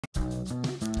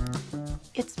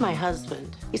It's my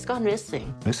husband. He's gone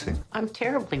missing. Missing? I'm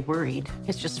terribly worried.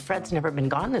 It's just Fred's never been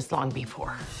gone this long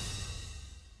before.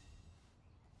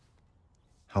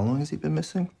 How long has he been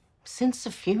missing? Since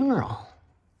the funeral.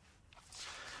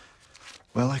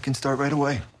 Well, I can start right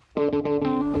away.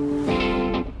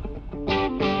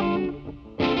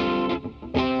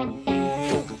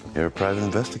 You're a private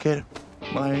investigator?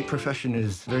 My profession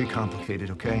is very complicated,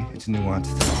 okay? It's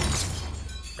nuanced.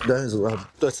 That's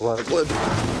a lot of blood.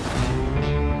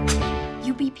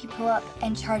 You beat people up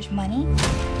and charge money?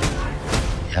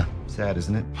 Yeah. Sad,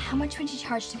 isn't it? How much would you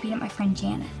charge to beat up my friend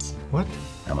Janet? What?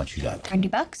 How much you got?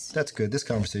 $30? That's good. This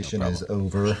conversation is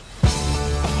over.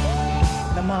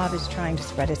 The mob is trying to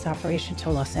spread its operation to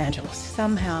Los Angeles.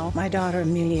 Somehow, my daughter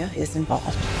Amelia is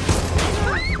involved.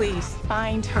 Please,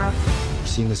 find her. You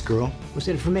seen this girl? What's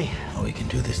in it for me? Oh, we can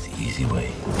do this the easy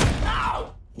way.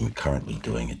 We're currently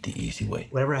doing it the easy way.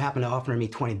 Whatever happened to offering me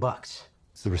 $20?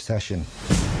 It's the recession.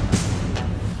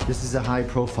 This is a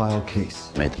high-profile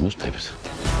case. Made the newspapers.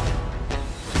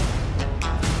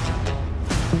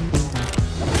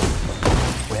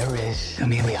 Where is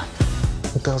Amelia?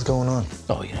 What the hell's going on?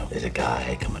 Oh, you know, there's a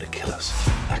guy coming to kill us.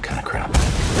 That kind of crap.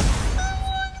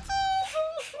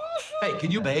 Hey,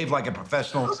 can you behave like a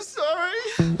professional? I'm sorry.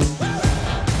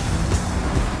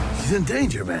 She's in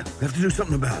danger, man. We have to do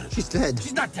something about it. She's dead.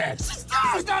 She's not dead. She's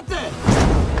not dead.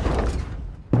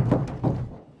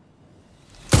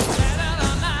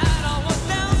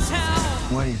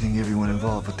 Why do you think everyone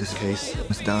involved with this case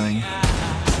is dying?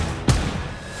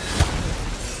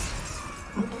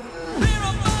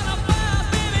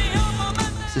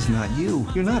 This is not you.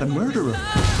 You're not a murderer.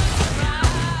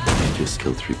 You just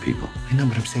killed 3 people. I know,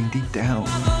 but I'm saying deep down.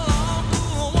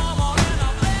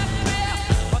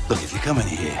 Look, if you come in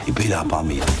here, you beat up on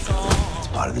me. It's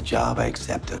part of the job, I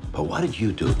accept it. But what did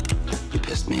you do? You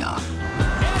pissed me off.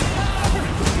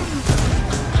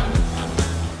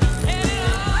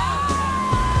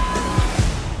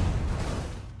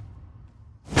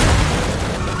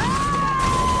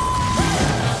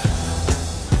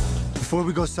 Before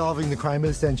we go solving the crime of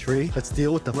the century, let's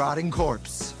deal with the rotting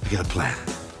corpse. We got a plan.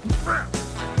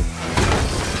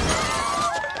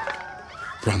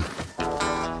 Run.